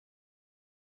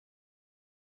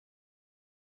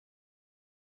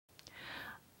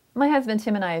My husband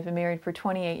Tim and I have been married for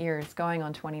 28 years, going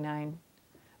on 29.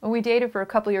 When we dated for a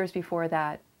couple years before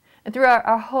that, and throughout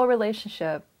our whole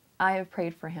relationship, I have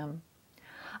prayed for him.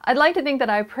 I'd like to think that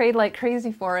I prayed like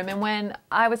crazy for him, and when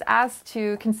I was asked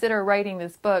to consider writing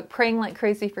this book, Praying Like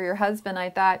Crazy for Your Husband, I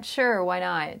thought, sure, why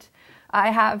not?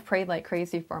 I have prayed like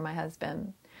crazy for my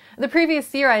husband. The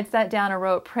previous year, I'd sat down and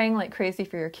wrote Praying Like Crazy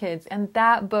for Your Kids, and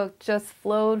that book just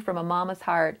flowed from a mama's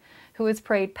heart who has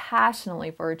prayed passionately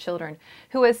for her children,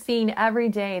 who has seen every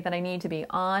day that I need to be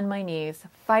on my knees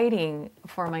fighting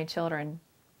for my children.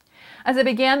 As I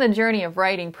began the journey of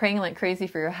writing Praying Like Crazy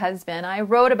for Your Husband, I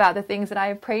wrote about the things that I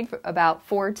have prayed about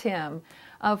for Tim,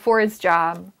 for his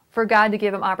job, for God to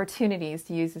give him opportunities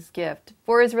to use his gift,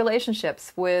 for his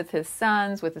relationships with his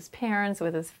sons, with his parents,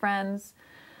 with his friends.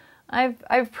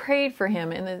 I've prayed for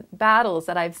him in the battles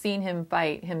that I've seen him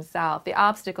fight himself, the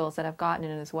obstacles that have gotten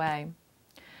in his way.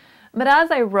 But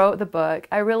as I wrote the book,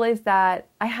 I realized that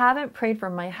I haven't prayed for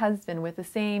my husband with the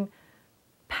same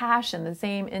passion, the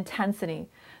same intensity,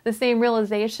 the same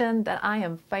realization that I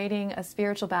am fighting a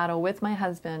spiritual battle with my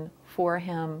husband for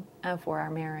him and for our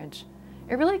marriage.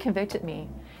 It really convicted me.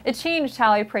 It changed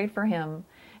how I prayed for him.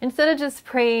 Instead of just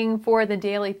praying for the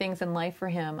daily things in life for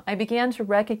him, I began to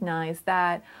recognize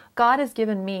that God has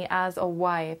given me as a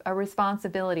wife a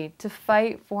responsibility to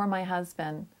fight for my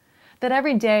husband, that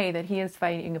every day that he is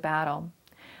fighting a battle,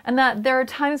 and that there are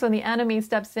times when the enemy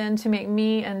steps in to make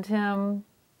me and Tim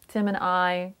and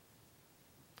I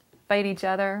fight each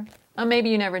other. Or maybe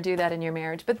you never do that in your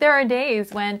marriage, but there are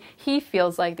days when he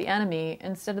feels like the enemy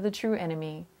instead of the true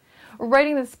enemy.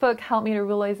 Writing this book helped me to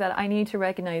realize that I need to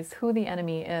recognize who the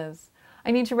enemy is.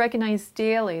 I need to recognize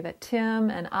daily that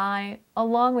Tim and I,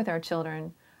 along with our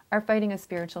children, are fighting a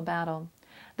spiritual battle.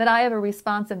 That I have a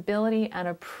responsibility and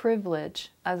a privilege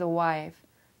as a wife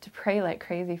to pray like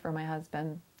crazy for my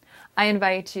husband. I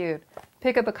invite you to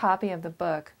pick up a copy of the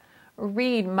book,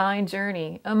 read my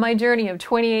journey of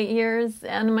 28 years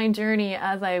and my journey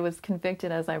as I was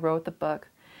convicted as I wrote the book.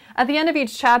 At the end of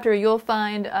each chapter, you'll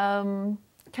find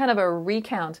kind of a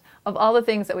recount of all the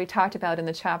things that we talked about in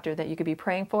the chapter that you could be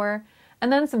praying for,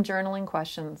 and then some journaling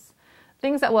questions,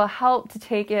 things that will help to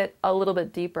take it a little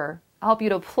bit deeper, help you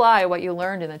to apply what you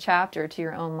learned in the chapter to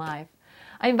your own life.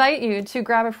 I invite you to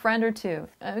grab a friend or two,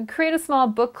 create a small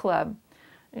book club,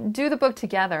 do the book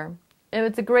together.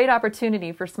 It's a great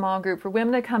opportunity for small group, for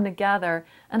women to come together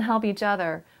and help each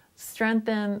other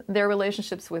strengthen their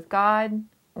relationships with God,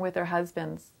 with their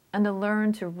husbands, and to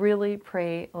learn to really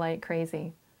pray like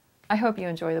crazy. I hope you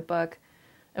enjoy the book.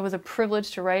 It was a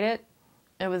privilege to write it.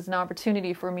 It was an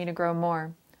opportunity for me to grow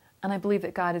more, and I believe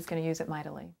that God is going to use it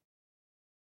mightily.